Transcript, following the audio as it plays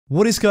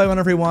What is going on,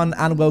 everyone,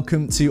 and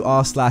welcome to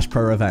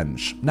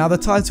r/ProRevenge. Now, the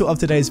title of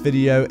today's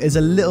video is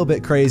a little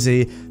bit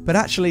crazy, but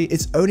actually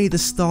it's only the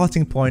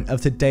starting point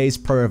of today's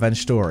ProRevenge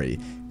story.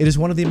 It is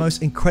one of the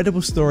most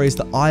incredible stories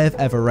that I have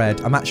ever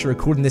read. I'm actually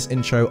recording this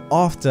intro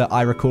after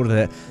I recorded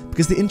it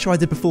because the intro I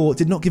did before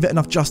did not give it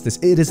enough justice.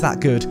 It is that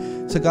good.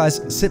 So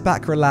guys, sit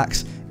back,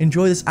 relax,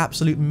 enjoy this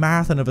absolute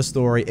marathon of a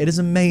story. It is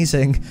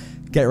amazing.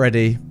 Get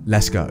ready,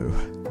 let's go.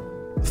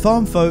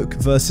 Farm folk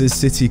versus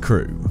city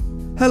crew.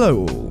 Hello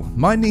all,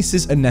 my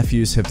nieces and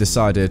nephews have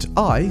decided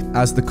I,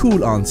 as the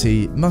cool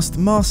auntie, must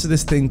master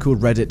this thing called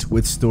Reddit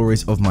with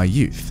stories of my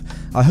youth.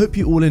 I hope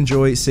you all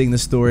enjoy seeing the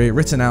story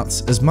written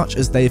out as much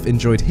as they've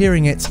enjoyed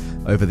hearing it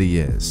over the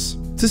years.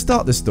 To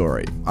start this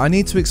story, I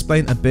need to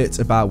explain a bit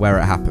about where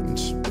it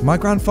happened. My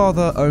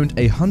grandfather owned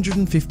a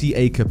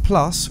 150-acre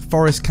plus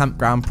forest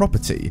campground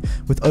property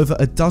with over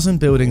a dozen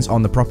buildings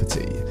on the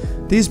property.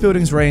 These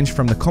buildings range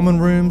from the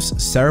common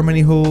rooms, ceremony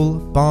hall,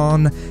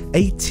 barn,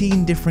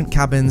 18 different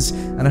cabins,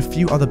 and a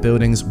few other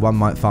buildings one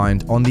might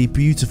find on the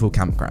beautiful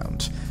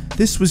campground.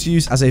 This was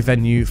used as a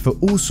venue for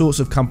all sorts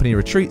of company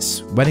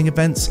retreats, wedding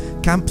events,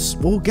 camps,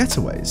 or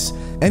getaways.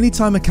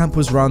 Anytime a camp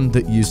was run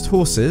that used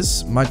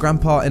horses, my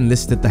grandpa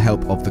enlisted the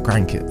help of the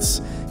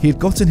grandkids. He had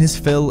gotten his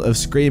fill of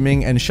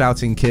screaming and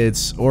shouting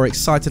kids, or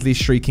excitedly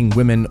shrieking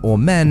women or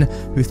men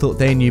who thought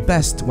they knew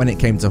best when it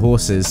came to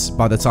horses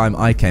by the time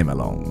I came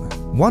along.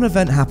 One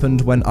event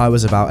happened when I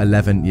was about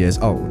 11 years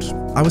old.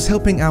 I was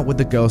helping out with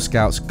the Girl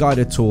Scouts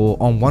guided tour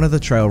on one of the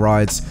trail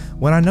rides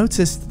when I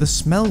noticed the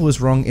smell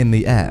was wrong in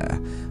the air.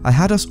 I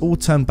had us all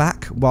turn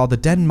back while the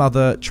den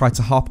mother tried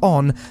to harp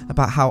on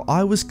about how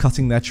I was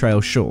cutting their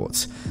trail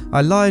short.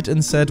 I lied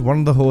and said one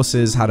of the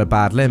horses had a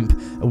bad limp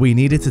and we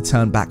needed to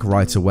turn back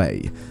right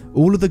away.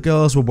 All of the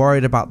girls were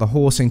worried about the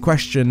horse in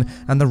question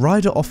and the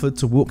rider offered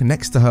to walk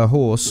next to her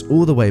horse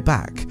all the way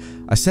back.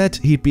 I said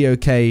he'd be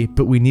okay,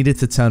 but we needed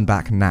to turn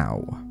back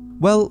now.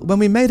 Well, when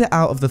we made it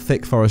out of the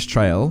thick forest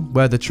trail,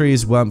 where the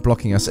trees weren't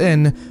blocking us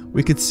in,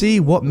 we could see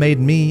what made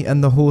me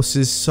and the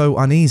horses so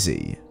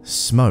uneasy.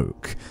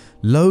 Smoke.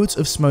 Loads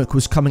of smoke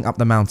was coming up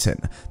the mountain.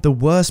 The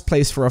worst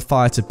place for a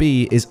fire to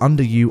be is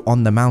under you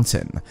on the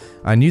mountain.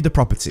 I knew the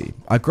property.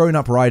 I'd grown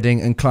up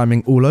riding and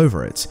climbing all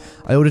over it.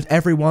 I ordered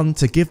everyone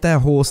to give their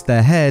horse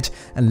their head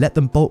and let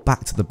them bolt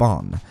back to the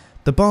barn.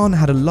 The barn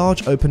had a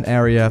large open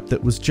area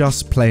that was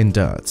just plain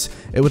dirt.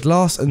 It would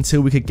last until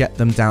we could get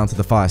them down to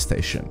the fire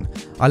station.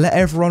 I let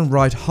everyone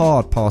ride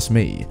hard past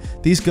me.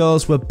 These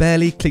girls were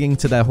barely clinging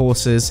to their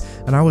horses,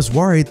 and I was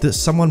worried that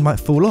someone might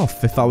fall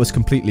off if I was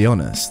completely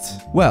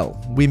honest. Well,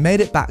 we made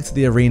it back to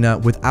the arena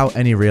without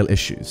any real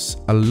issues.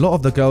 A lot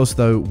of the girls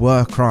though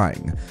were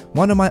crying.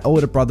 One of my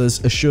older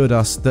brothers assured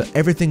us that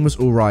everything was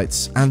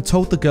alright and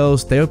told the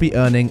girls they would be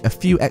earning a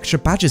few extra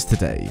badges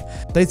today.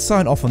 They'd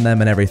sign off on them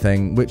and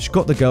everything, which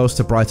got the girls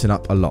to brighten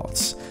up a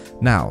lot.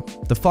 Now,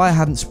 the fire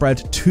hadn't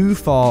spread too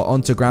far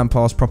onto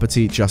Grandpa's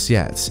property just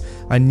yet.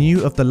 I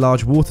knew of the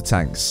large water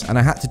tanks and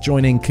I had to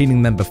join in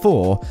cleaning them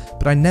before,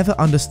 but I never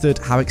understood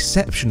how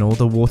exceptional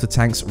the water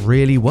tanks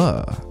really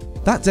were.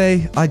 That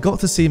day, I got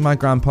to see my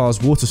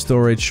grandpa's water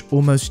storage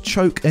almost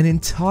choke an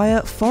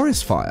entire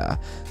forest fire.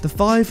 The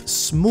 5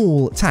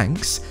 small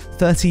tanks,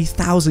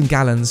 30,000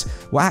 gallons,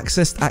 were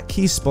accessed at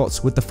key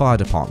spots with the fire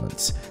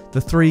department. The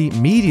 3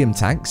 medium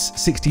tanks,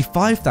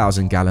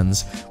 65,000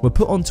 gallons, were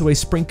put onto a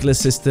sprinkler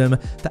system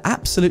that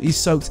absolutely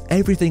soaked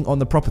everything on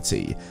the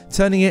property,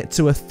 turning it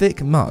to a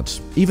thick mud.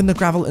 Even the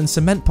gravel and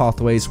cement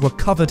pathways were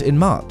covered in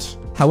mud.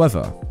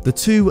 However, the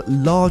 2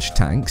 large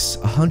tanks,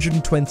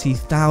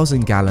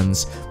 120,000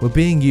 gallons, were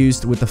being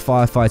used with the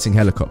firefighting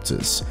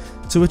helicopters.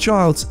 To a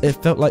child,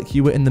 it felt like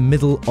you were in the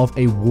middle of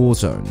a war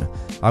zone.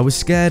 I was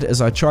scared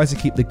as I tried to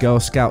keep the Girl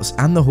Scouts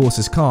and the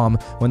horses calm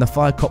when the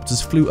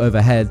firecopters flew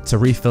overhead to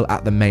refill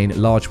at the main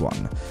large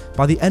one.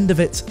 By the end of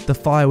it, the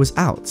fire was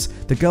out.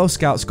 The Girl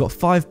Scouts got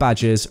 5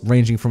 badges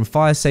ranging from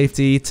fire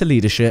safety to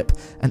leadership,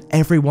 and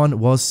everyone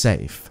was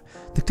safe.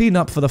 The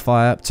cleanup for the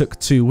fire took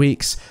 2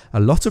 weeks, a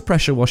lot of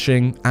pressure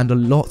washing, and a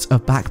lot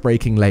of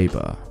back-breaking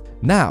labour.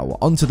 Now,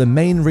 onto the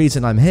main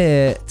reason I'm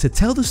here, to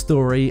tell the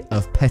story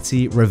of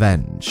petty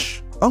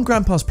revenge. On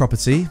Grandpa's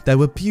property, there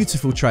were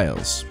beautiful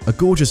trails, a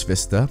gorgeous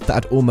vista that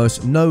had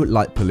almost no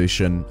light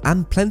pollution,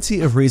 and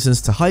plenty of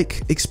reasons to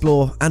hike,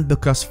 explore, and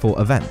book us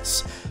for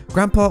events.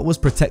 Grandpa was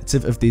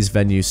protective of these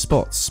venue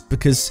spots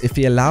because if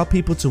he allowed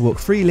people to walk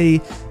freely,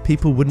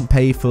 people wouldn't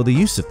pay for the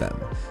use of them.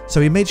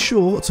 So he made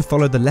sure to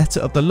follow the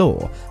letter of the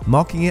law,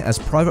 marking it as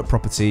private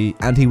property,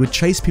 and he would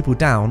chase people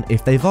down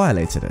if they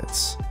violated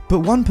it. But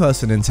one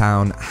person in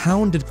town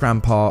hounded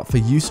Grandpa for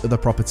use of the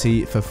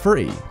property for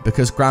free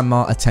because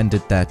Grandma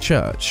attended their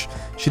church.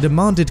 She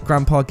demanded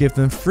Grandpa give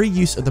them free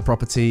use of the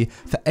property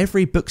for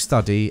every book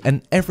study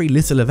and every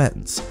little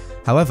event.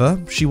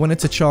 However, she wanted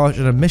to charge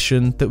an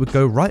admission that would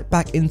go right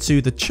back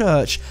into the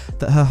church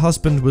that her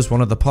husband was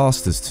one of the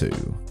pastors to.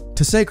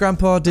 To say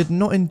Grandpa did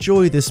not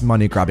enjoy this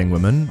money-grabbing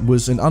woman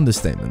was an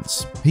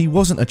understatement. He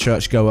wasn't a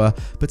churchgoer,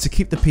 but to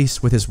keep the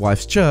peace with his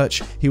wife's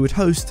church, he would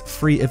host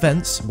free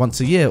events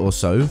once a year or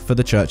so for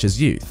the church's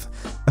youth.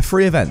 A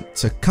free event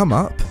to come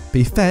up,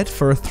 be fed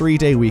for a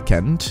 3-day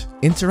weekend,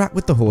 interact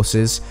with the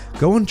horses,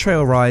 go on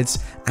trail rides,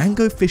 and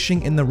go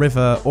fishing in the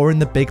river or in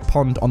the big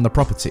pond on the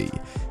property.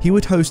 He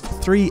would host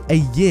 3 a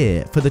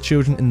year for the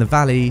children in the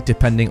valley,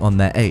 depending on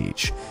their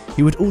age.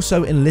 He would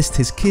also enlist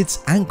his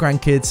kids and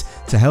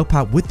grandkids to help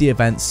out with the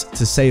events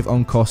to save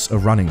on costs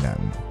of running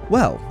them.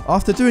 Well,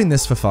 after doing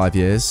this for 5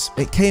 years,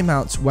 it came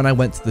out when I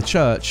went to the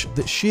church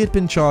that she had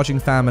been charging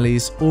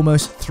families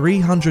almost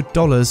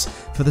 $300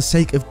 for the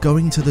sake of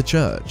going to the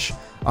church.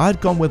 I had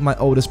gone with my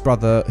oldest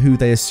brother, who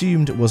they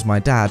assumed was my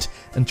dad,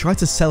 and tried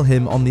to sell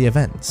him on the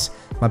events.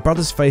 My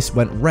brother's face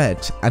went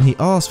red and he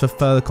asked for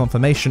further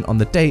confirmation on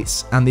the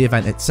dates and the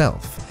event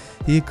itself.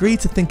 He agreed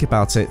to think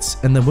about it,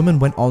 and the woman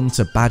went on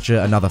to badger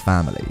another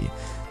family.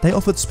 They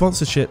offered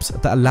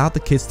sponsorships that allowed the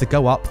kids to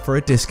go up for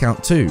a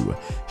discount too.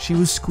 She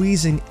was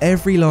squeezing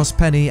every last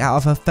penny out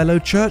of her fellow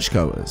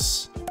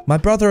churchgoers. My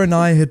brother and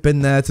I had been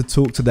there to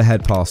talk to the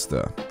head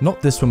pastor,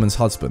 not this woman's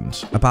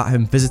husband, about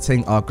him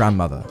visiting our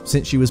grandmother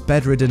since she was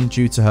bedridden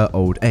due to her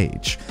old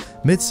age.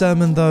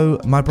 Mid-sermon though,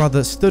 my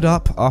brother stood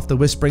up after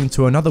whispering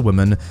to another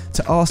woman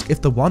to ask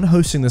if the one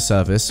hosting the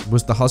service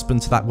was the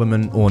husband to that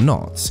woman or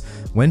not.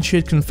 When she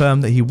had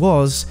confirmed that he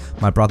was,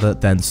 my brother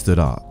then stood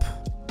up.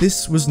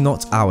 This was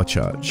not our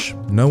church.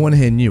 No one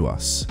here knew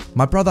us.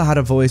 My brother had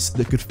a voice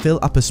that could fill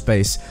up a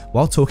space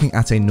while talking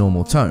at a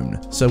normal tone,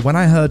 so when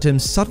I heard him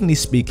suddenly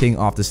speaking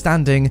after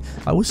standing,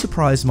 I was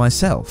surprised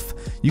myself.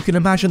 You can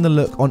imagine the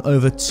look on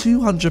over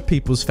 200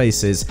 people's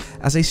faces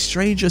as a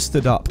stranger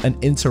stood up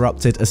and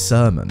interrupted a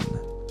sermon.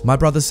 My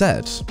brother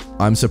said,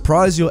 "I'm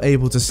surprised you're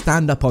able to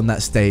stand up on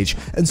that stage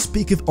and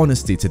speak of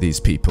honesty to these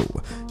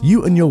people.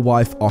 You and your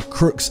wife are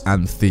crooks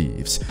and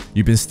thieves.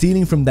 You've been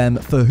stealing from them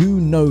for who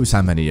knows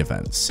how many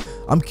events.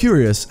 I'm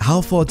curious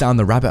how far down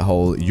the rabbit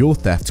hole your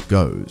theft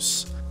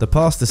goes." The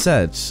pastor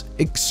said,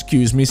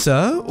 "Excuse me,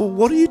 sir,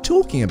 what are you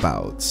talking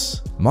about?"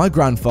 "My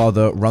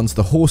grandfather runs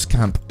the horse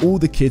camp all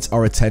the kids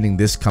are attending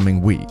this coming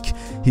week.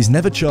 He's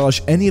never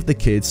charged any of the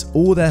kids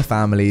or their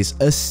families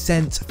a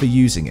cent for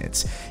using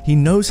it. He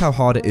knows how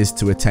hard it is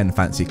to attend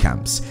fancy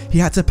camps. He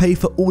had to pay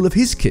for all of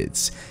his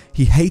kids.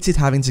 He hated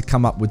having to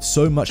come up with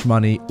so much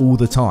money all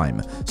the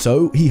time,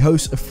 so he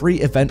hosts a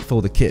free event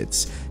for the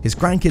kids. His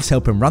grandkids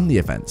help him run the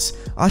events.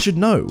 I should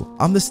know,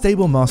 I'm the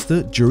stable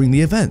master during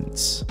the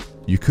events."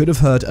 You could have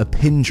heard a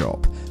pin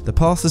drop. The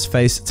pastor's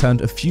face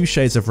turned a few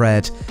shades of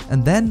red,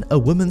 and then a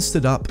woman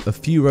stood up a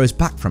few rows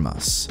back from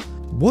us.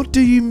 "What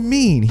do you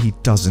mean he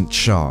doesn't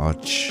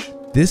charge?"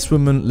 This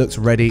woman looked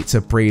ready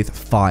to breathe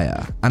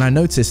fire, and I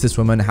noticed this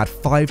woman had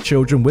 5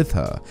 children with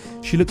her.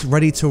 She looked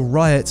ready to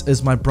riot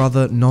as my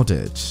brother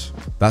nodded.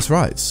 "That's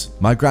right.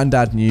 My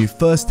granddad knew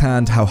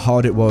firsthand how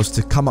hard it was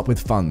to come up with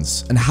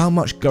funds and how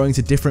much going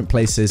to different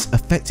places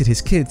affected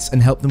his kids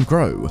and helped them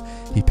grow.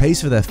 He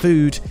pays for their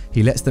food,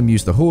 he lets them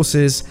use the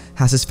horses,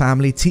 has his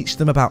family teach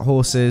them about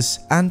horses,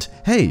 and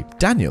hey,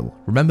 Daniel,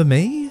 remember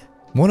me?"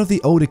 One of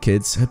the older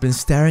kids had been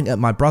staring at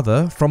my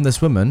brother from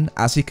this woman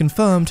as he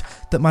confirmed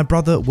that my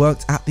brother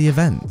worked at the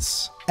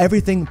events.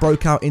 Everything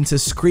broke out into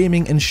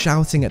screaming and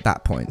shouting at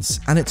that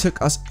point, and it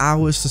took us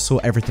hours to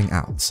sort everything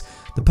out.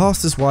 The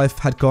pastor's wife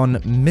had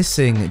gone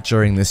missing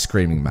during this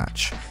screaming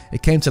match.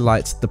 It came to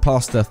light the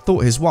pastor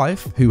thought his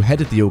wife, who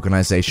headed the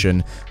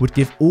organisation, would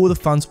give all the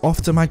funds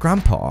off to my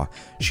grandpa.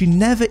 She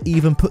never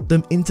even put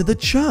them into the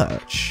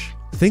church.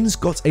 Things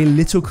got a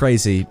little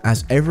crazy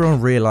as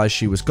everyone realised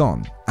she was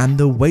gone, and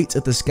the weight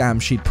of the scam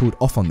she'd pulled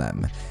off on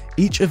them.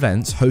 Each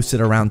event hosted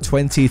around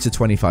 20 to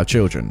 25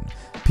 children.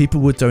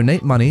 People would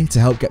donate money to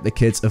help get the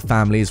kids of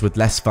families with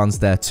less funds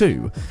there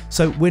too,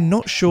 so we're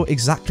not sure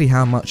exactly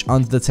how much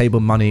under the table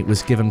money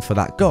was given for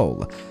that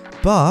goal.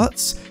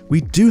 But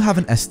we do have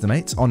an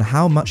estimate on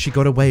how much she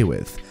got away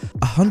with.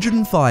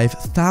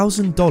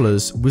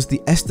 $105,000 was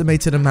the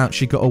estimated amount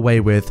she got away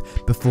with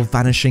before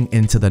vanishing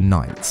into the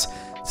night.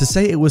 To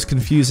say it was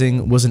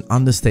confusing was an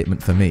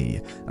understatement for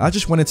me. I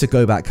just wanted to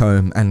go back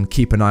home and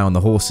keep an eye on the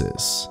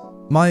horses.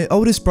 My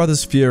oldest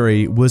brother's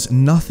fury was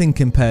nothing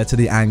compared to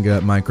the anger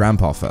my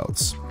grandpa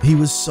felt. He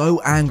was so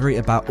angry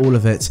about all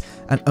of it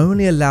and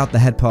only allowed the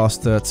head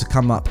pastor to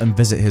come up and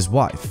visit his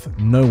wife,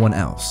 no one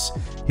else.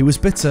 He was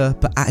bitter,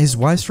 but at his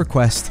wife's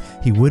request,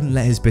 he wouldn't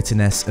let his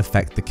bitterness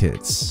affect the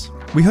kids.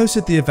 We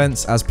hosted the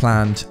events as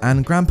planned,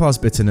 and Grandpa's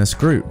bitterness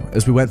grew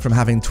as we went from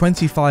having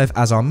 25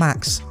 as our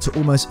max to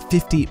almost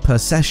 50 per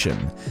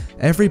session.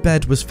 Every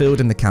bed was filled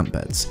in the camp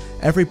beds,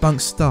 every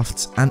bunk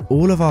stuffed, and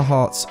all of our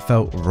hearts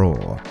felt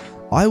raw.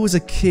 I was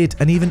a kid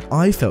and even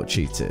I felt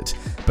cheated,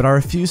 but I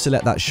refused to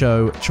let that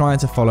show, trying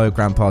to follow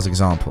Grandpa's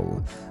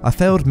example. I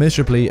failed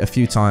miserably a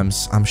few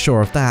times, I'm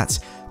sure of that,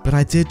 but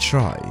I did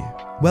try.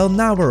 Well,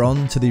 now we're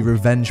on to the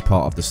revenge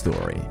part of the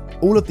story.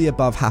 All of the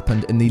above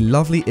happened in the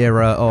lovely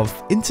era of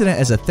internet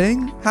as a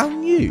thing? How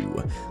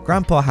new?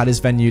 Grandpa had his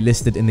venue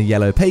listed in the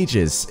yellow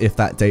pages, if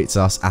that dates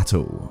us at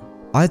all.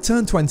 I had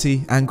turned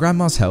 20 and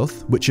Grandma's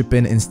health, which had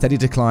been in steady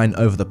decline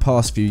over the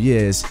past few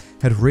years,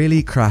 had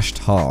really crashed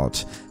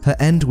hard. Her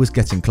end was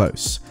getting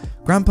close.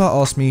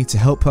 Grandpa asked me to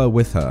help her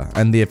with her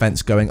and the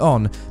events going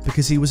on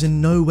because he was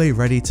in no way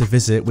ready to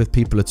visit with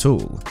people at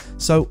all.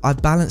 So I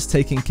balanced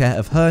taking care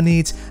of her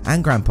needs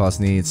and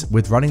Grandpa's needs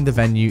with running the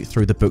venue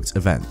through the booked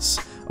events.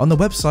 On the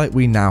website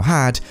we now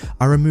had,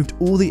 I removed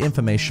all the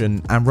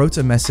information and wrote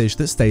a message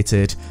that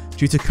stated,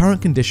 "Due to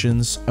current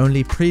conditions,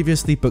 only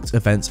previously booked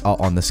events are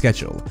on the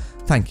schedule.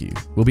 Thank you.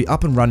 We'll be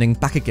up and running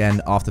back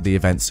again after the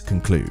events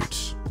conclude."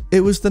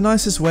 It was the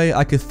nicest way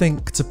I could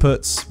think to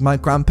put, "My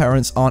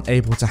grandparents aren't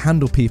able to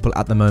handle people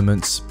at the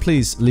moment,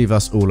 please leave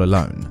us all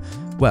alone."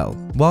 Well,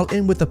 while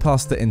in with the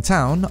pastor in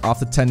town,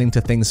 after tending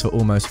to things for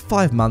almost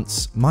 5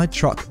 months, my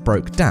truck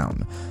broke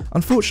down.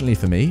 Unfortunately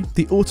for me,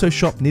 the auto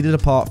shop needed a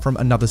part from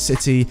another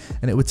city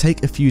and it would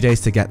take a few days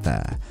to get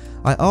there.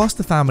 I asked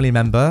the family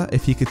member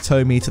if he could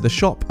tow me to the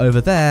shop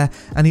over there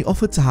and he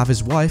offered to have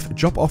his wife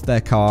drop off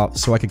their car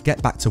so I could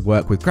get back to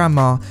work with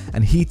Grandma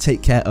and he'd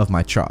take care of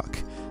my truck.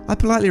 I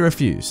politely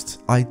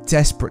refused. I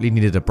desperately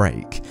needed a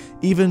break.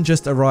 Even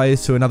just a ride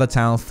to another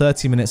town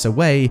 30 minutes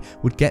away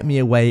would get me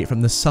away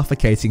from the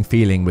suffocating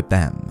feeling with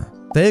them.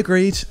 They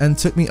agreed and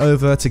took me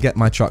over to get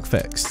my truck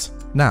fixed.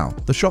 Now,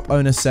 the shop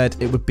owner said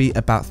it would be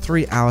about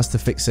 3 hours to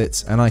fix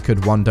it and I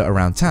could wander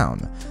around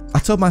town. I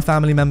told my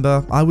family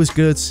member I was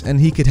good and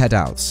he could head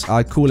out.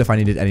 I'd call if I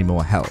needed any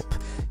more help.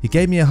 He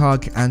gave me a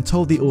hug and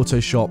told the auto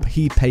shop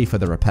he'd pay for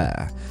the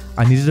repair.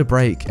 I needed a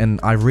break and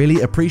I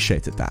really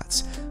appreciated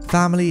that.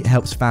 Family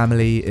helps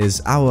family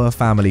is our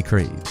family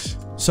creed.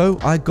 So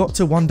I got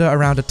to wander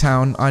around a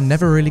town I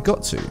never really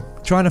got to,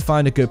 trying to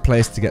find a good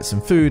place to get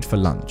some food for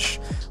lunch.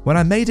 When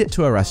I made it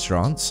to a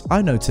restaurant,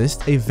 I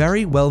noticed a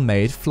very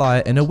well-made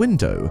flyer in a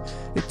window.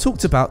 It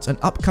talked about an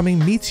upcoming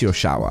meteor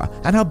shower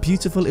and how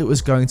beautiful it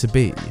was going to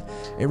be.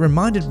 It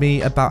reminded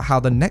me about how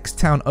the next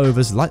town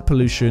over's light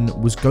pollution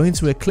was going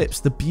to eclipse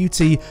the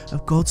beauty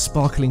of God's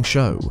sparkling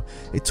show.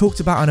 It talked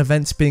about an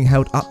event being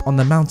held up on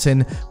the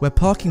mountain where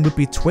parking would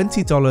be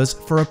 $20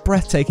 for a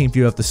breathtaking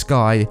view of the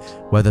sky,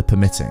 weather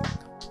permitting.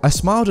 I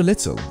smiled a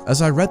little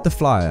as I read the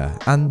flyer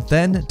and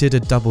then did a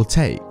double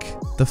take.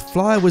 The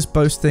flyer was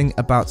boasting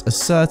about a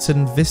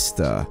certain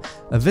vista,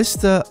 a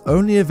vista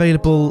only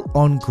available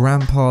on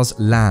Grandpa's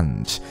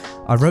land.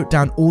 I wrote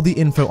down all the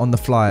info on the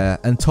flyer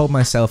and told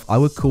myself I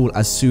would call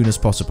as soon as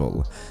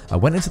possible. I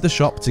went into the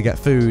shop to get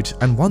food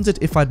and wondered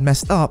if I'd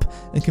messed up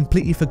and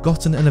completely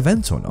forgotten an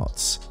event or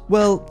not.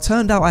 Well,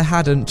 turned out I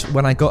hadn't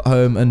when I got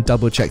home and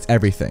double checked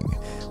everything.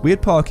 We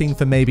had parking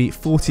for maybe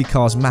 40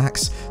 cars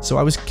max, so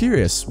I was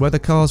curious where the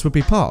cars would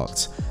be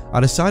parked. I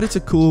decided to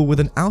call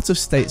with an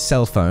out-of-state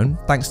cell phone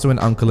thanks to an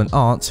uncle and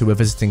aunt who were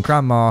visiting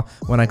Grandma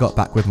when I got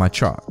back with my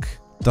truck.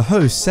 The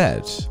host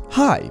said,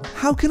 "Hi,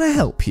 how can I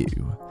help you?"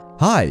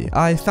 "Hi,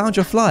 I found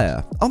your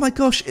flyer. Oh my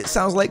gosh, it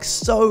sounds like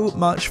so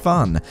much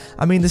fun.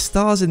 I mean, the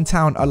stars in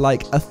town are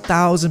like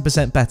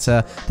 1000%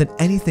 better than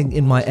anything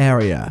in my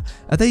area.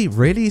 Are they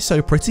really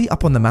so pretty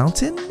up on the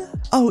mountain?"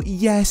 "Oh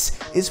yes,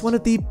 it's one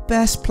of the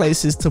best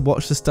places to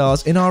watch the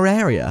stars in our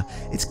area.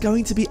 It's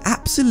going to be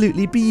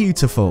absolutely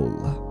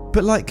beautiful."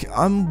 "But like,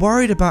 I'm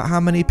worried about how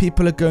many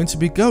people are going to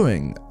be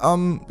going.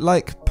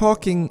 Like,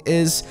 parking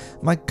is,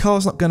 my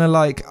car's not gonna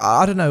like,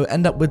 I don't know,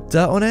 end up with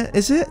dirt on it,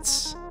 is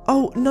it?"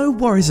 "Oh, no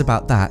worries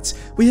about that.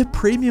 We have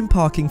premium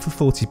parking for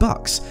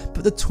 $40,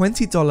 but the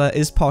 $20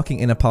 is parking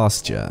in a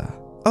pasture."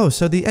 "Oh,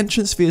 so the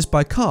entrance fee is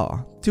by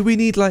car. Do we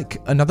need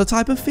like another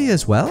type of fee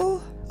as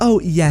well?" "Oh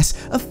yes,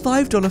 a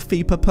 $5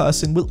 fee per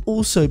person will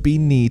also be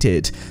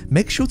needed.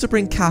 Make sure to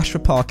bring cash for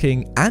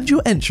parking and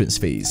your entrance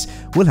fees.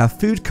 We'll have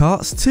food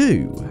carts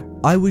too."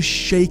 I was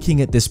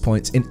shaking at this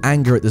point in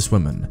anger at this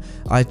woman.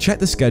 I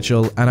checked the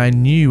schedule and I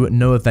knew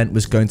no event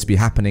was going to be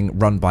happening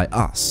run by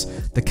us.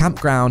 The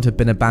campground had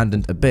been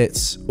abandoned a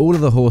bit, all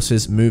of the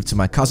horses moved to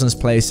my cousin's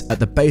place at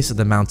the base of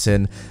the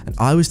mountain, and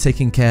I was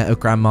taking care of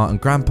Grandma and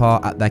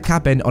Grandpa at their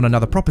cabin on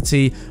another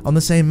property on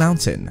the same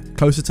mountain,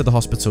 closer to the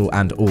hospital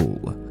and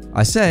all.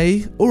 I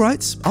say,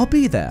 "Alright, I'll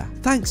be there.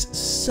 Thanks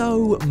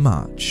so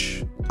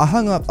much." I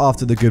hung up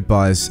after the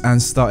goodbyes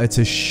and started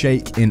to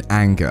shake in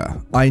anger.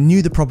 I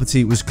knew the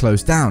property was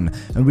closed down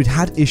and we'd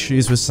had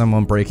issues with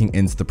someone breaking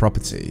into the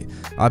property.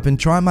 I've been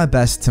trying my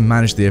best to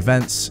manage the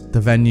events,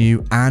 the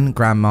venue, and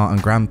Grandma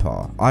and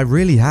Grandpa. I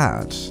really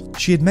had.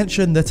 She had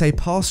mentioned that a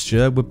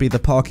pasture would be the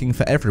parking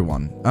for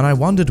everyone, and I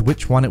wondered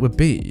which one it would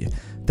be.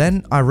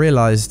 Then I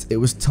realized it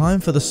was time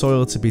for the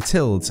soil to be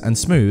tilled and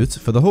smoothed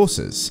for the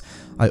horses.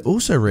 I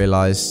also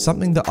realized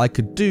something that I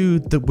could do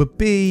that would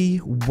be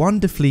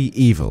wonderfully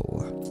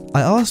evil.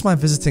 I asked my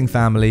visiting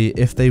family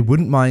if they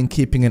wouldn't mind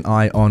keeping an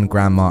eye on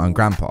Grandma and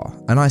Grandpa,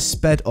 and I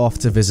sped off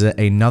to visit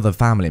another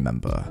family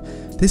member.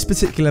 This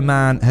particular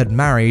man had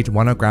married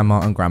one of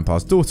Grandma and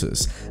Grandpa's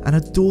daughters and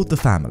adored the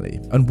family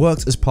and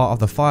worked as part of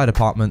the fire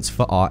department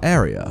for our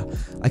area.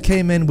 I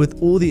came in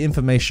with all the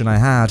information I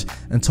had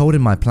and told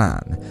him my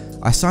plan.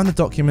 I signed the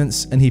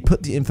documents and he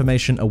put the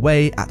information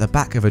away at the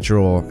back of a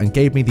drawer and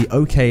gave me the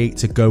okay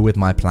to go with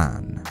my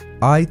plan.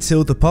 I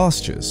tilled the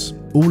pastures.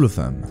 All of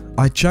them.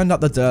 I churned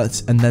up the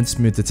dirt and then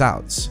smoothed it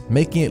out,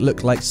 making it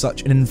look like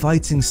such an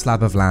inviting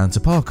slab of land to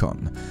park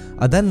on.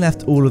 I then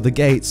left all of the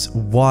gates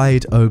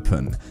wide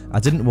open. I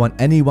didn't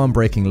want anyone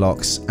breaking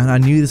locks, and I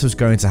knew this was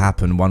going to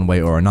happen one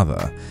way or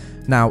another.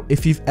 Now,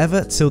 if you've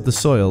ever tilled the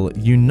soil,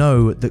 you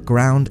know that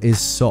ground is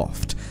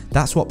soft.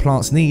 That's what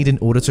plants need in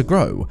order to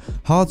grow.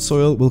 Hard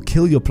soil will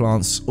kill your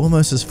plants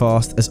almost as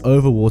fast as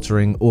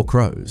overwatering or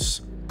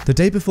crows. The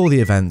day before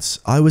the event,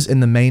 I was in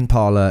the main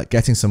parlour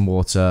getting some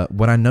water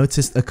when I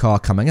noticed a car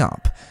coming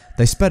up.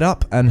 They sped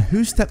up, and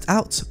who stepped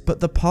out but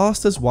the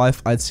pastor's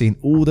wife I'd seen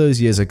all those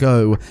years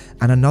ago,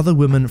 and another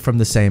woman from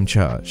the same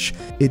church.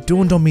 It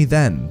dawned on me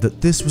then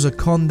that this was a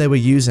con they were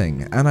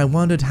using, and I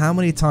wondered how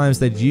many times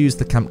they'd used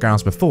the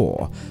campgrounds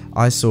before.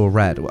 I saw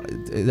red.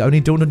 It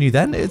only dawned on you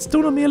then? It's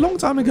dawned on me a long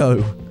time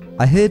ago.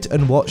 I hid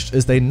and watched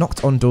as they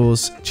knocked on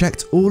doors,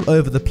 checked all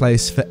over the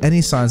place for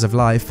any signs of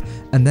life,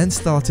 and then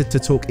started to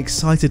talk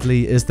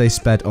excitedly as they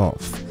sped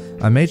off.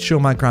 I made sure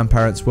my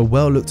grandparents were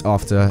well looked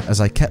after as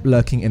I kept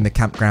lurking in the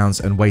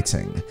campgrounds and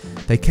waiting.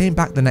 They came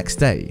back the next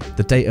day,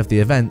 the date of the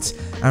event,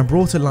 and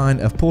brought a line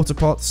of porta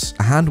pots,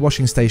 a hand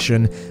washing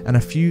station, and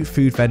a few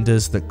food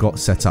vendors that got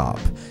set up.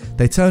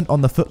 They turned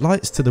on the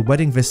footlights to the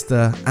wedding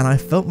vista, and I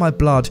felt my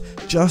blood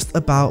just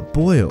about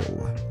boil.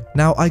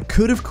 Now, I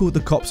could have called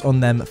the cops on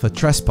them for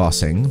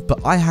trespassing,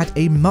 but I had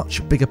a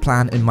much bigger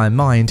plan in my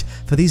mind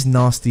for these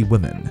nasty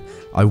women.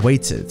 I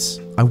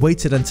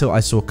waited until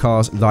I saw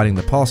cars lining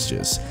the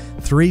pastures.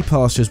 3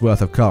 pastures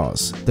worth of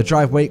cars. The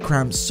driveway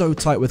crammed so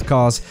tight with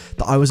cars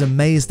that I was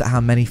amazed at how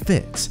many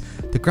fit.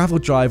 The gravel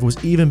drive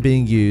was even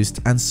being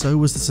used, and so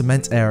was the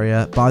cement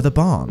area by the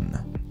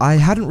barn. I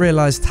hadn't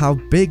realised how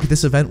big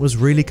this event was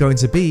really going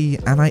to be,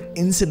 and I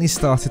instantly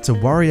started to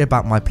worry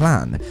about my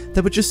plan.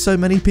 There were just so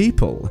many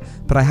people,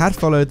 but I had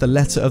followed the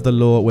letter of the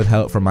law with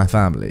help from my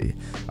family.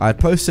 I had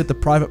posted the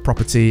private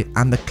property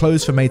and the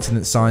closed for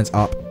maintenance signs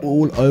up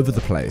all over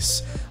the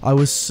place. I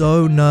was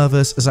so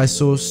nervous as I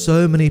saw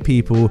so many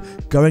people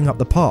going up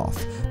the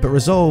path, but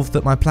resolved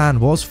that my plan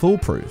was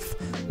foolproof.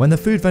 When the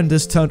food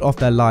vendors turned off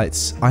their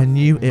lights, I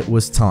knew it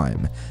was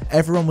time.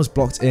 Everyone was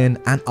blocked in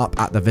and up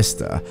at the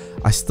vista.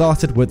 I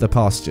started with the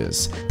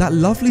pastures. That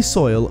lovely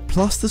soil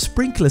plus the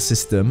sprinkler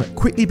system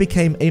quickly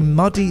became a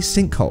muddy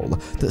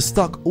sinkhole that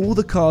stuck all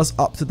the cars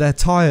up to their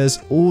tyres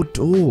or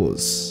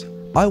doors.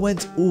 I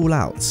went all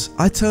out.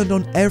 I turned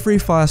on every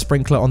fire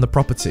sprinkler on the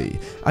property.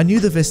 I knew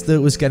the vista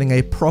was getting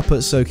a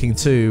proper soaking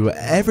too.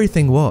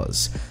 Everything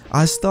was.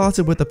 I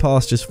started with the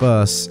pastures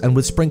first, and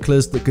with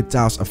sprinklers that could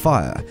douse a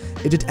fire.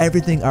 It did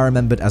everything I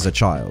remembered as a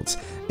child.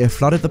 It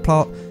flooded the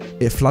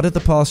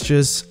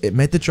pastures, it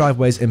made the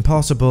driveways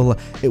impassable,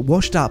 it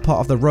washed out part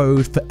of the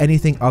road for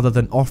anything other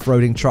than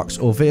off-roading trucks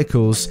or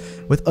vehicles.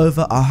 With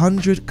over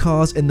 100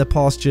 cars in the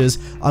pastures,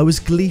 I was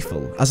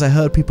gleeful as I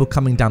heard people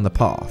coming down the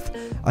path.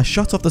 I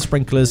shut off the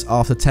sprinklers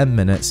after 10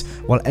 minutes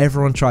while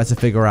everyone tried to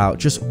figure out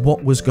just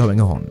what was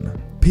going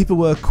on. People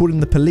were calling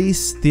the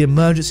police, the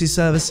emergency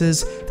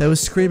services, there was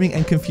screaming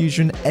and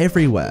confusion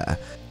everywhere.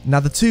 Now,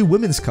 the 2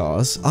 women's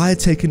cars, I had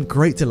taken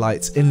great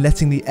delight in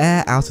letting the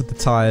air out of the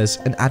tyres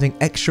and adding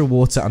extra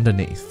water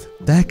underneath.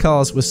 Their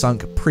cars were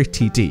sunk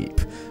pretty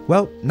deep.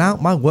 Well, now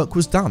my work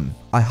was done.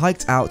 I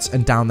hiked out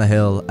and down the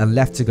hill and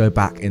left to go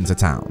back into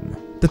town.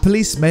 The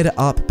police made it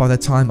up by the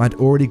time I'd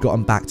already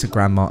gotten back to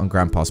Grandma and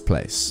Grandpa's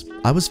place.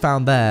 I was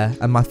found there,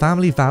 and my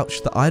family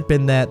vouched that I'd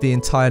been there the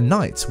entire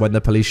night when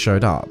the police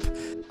showed up.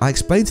 I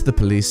explained to the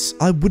police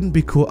I wouldn't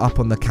be caught up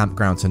on the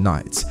campground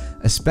tonight,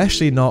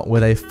 especially not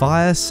with a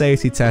fire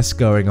safety test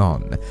going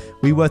on.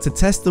 We were to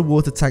test the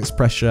water tank's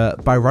pressure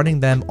by running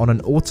them on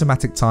an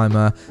automatic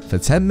timer for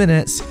 10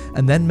 minutes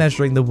and then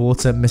measuring the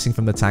water missing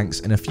from the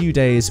tanks in a few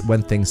days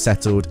when things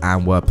settled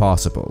and were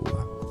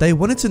passable. They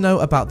wanted to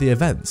know about the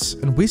events,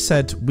 and we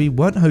said we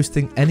weren't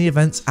hosting any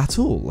events at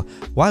all.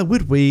 Why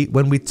would we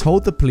when we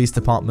told the police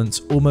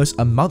department almost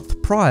a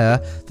month prior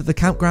that the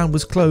campground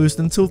was closed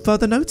until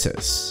further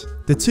notice?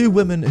 The 2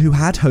 women who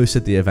had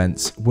hosted the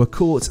events were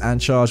caught and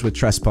charged with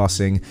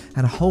trespassing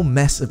and a whole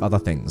mess of other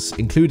things,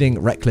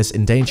 including reckless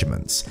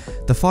endangerments.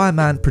 The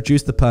fireman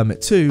produced the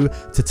permit too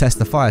to test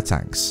the fire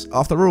tanks.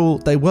 After all,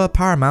 they were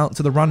paramount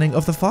to the running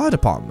of the fire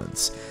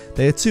departments.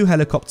 They had 2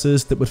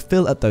 helicopters that would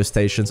fill at those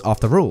stations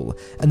after all,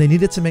 and they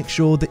needed to make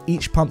sure that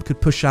each pump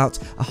could push out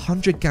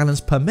 100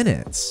 gallons per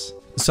minute.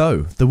 So,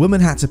 the woman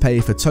had to pay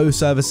for tow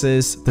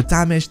services, the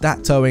damage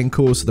that towing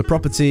caused to the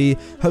property,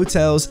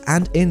 hotels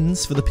and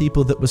inns for the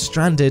people that were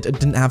stranded and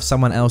didn't have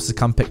someone else to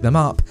come pick them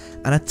up,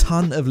 and a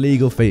ton of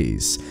legal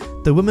fees.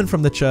 The woman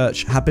from the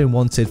church had been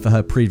wanted for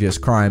her previous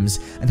crimes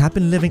and had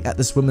been living at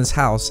this woman's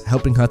house,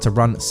 helping her to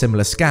run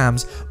similar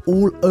scams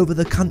all over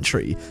the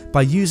country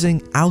by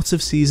using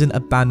out-of-season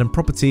abandoned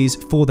properties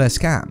for their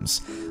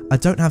scams. I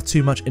don't have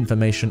too much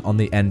information on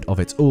the end of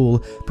it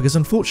all because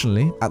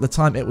unfortunately, at the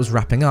time it was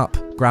wrapping up,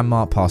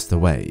 Grandma passed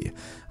away.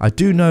 I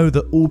do know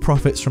that all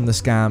profits from the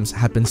scams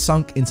had been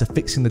sunk into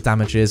fixing the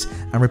damages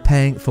and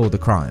repaying for the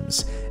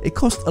crimes. It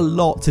cost a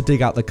lot to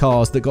dig out the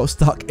cars that got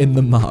stuck in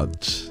the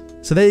mud.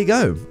 So there you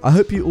go. I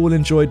hope you all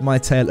enjoyed my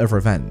tale of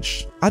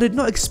revenge. I did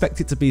not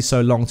expect it to be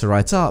so long to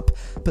write up,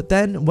 but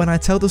then when I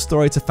tell the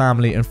story to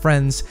family and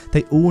friends,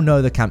 they all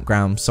know the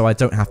campground, so I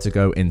don't have to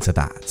go into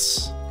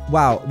that.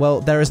 Wow,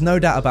 well, there is no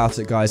doubt about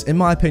it, guys. In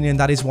my opinion,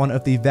 that is one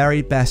of the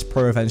very best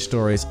pro-revenge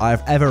stories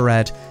I've ever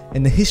read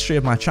in the history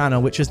of my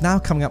channel, which is now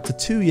coming up to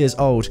 2 years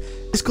old.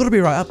 It's got to be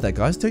right up there,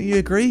 guys. Don't you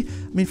agree?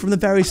 I mean, from the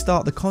very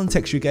start, the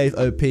context you gave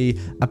OP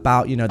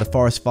about, you know, the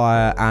forest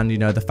fire and, you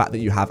know, the fact that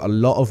you have a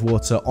lot of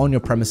water on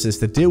your premises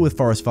to deal with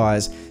forest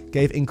fires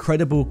gave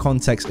incredible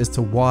context as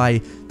to why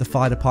the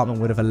fire department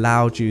would have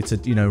allowed you to,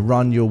 you know,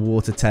 run your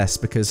water tests,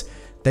 because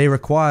they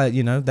require,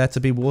 you know, there to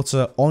be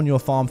water on your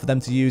farm for them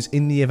to use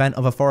in the event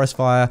of a forest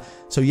fire.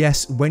 So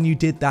yes, when you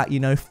did that,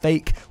 you know,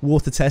 fake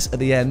water test at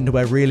the end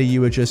where really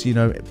you were just, you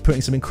know, putting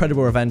some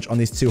incredible revenge on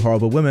these two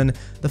horrible women,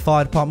 the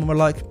fire department were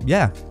like,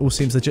 yeah, all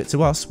seems legit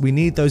to us. We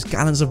need those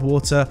gallons of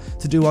water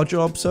to do our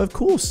job. So of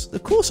course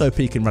OP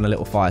can run a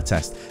little fire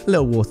test, a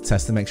little water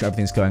test to make sure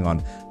everything's going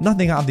on.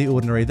 Nothing out of the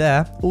ordinary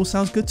there. All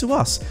sounds good to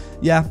us.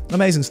 Yeah,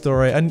 amazing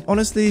story. And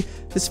honestly,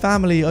 this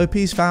family,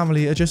 OP's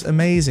family, are just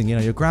amazing. You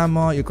know, your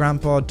grandma, your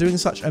grandpa, doing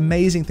such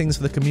amazing things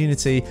for the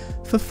community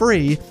for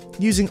free,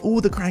 using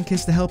all the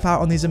grandkids to help out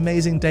on these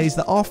amazing days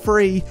that are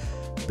free.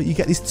 But you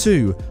get these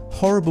two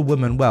horrible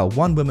women, well,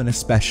 one woman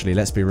especially,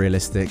 let's be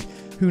realistic,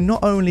 who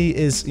not only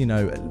is, you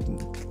know,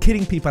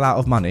 kidding people out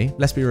of money,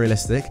 let's be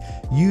realistic,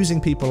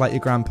 using people like your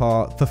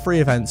grandpa for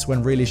free events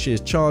when really she is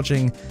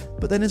charging,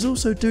 but then is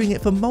also doing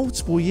it for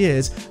multiple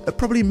years at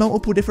probably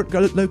multiple different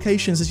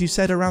locations, as you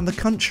said, around the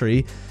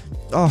country.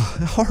 Oh,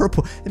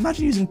 horrible.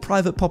 Imagine using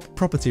private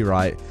property,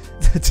 right,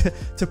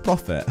 to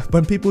profit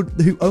when people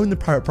who own the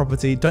private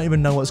property don't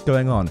even know what's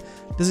going on.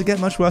 Does it get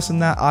much worse than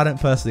that? I don't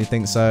personally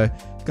think so.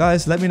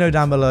 Guys, let me know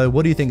down below,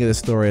 what do you think of this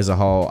story as a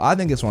whole? I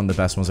think it's one of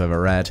the best ones I've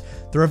ever read.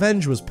 The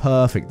revenge was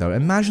perfect though.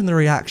 Imagine the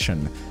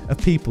reaction of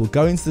people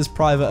going to this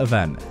private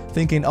event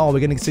thinking, oh, we're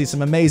going to see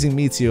some amazing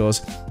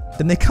meteors.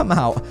 Then they come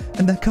out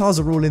and their cars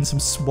are all in some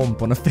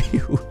swamp on a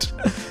field.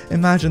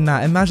 Imagine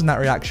that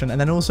reaction. And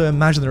then also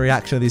imagine the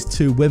reaction of these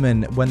two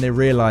women when they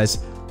realize,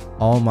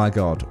 oh my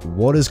God,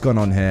 what has gone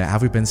on here?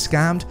 Have we been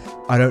scammed?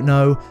 I don't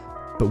know,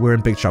 but we're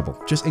in big trouble.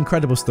 Just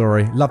incredible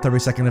story. Loved every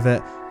second of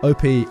it.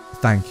 OP,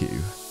 thank you.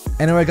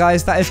 Anyway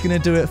guys, that is going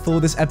to do it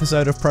for this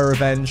episode of Pro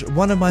Revenge.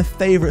 One of my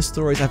favourite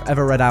stories I've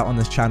ever read out on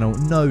this channel,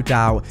 no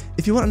doubt.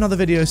 If you want another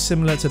video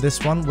similar to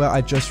this one, where I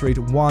just read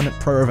one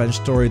Pro Revenge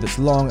story that's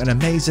long and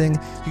amazing,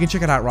 you can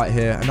check it out right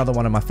here. Another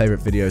one of my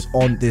favourite videos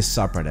on this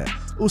subreddit.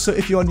 Also,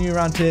 if you're new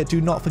around here, do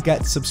not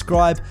forget to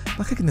subscribe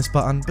by clicking this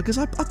button, because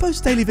I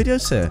post daily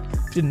videos here. If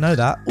you didn't know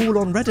that, all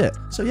on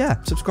Reddit. So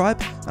yeah, subscribe,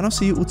 and I'll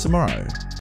see you all tomorrow.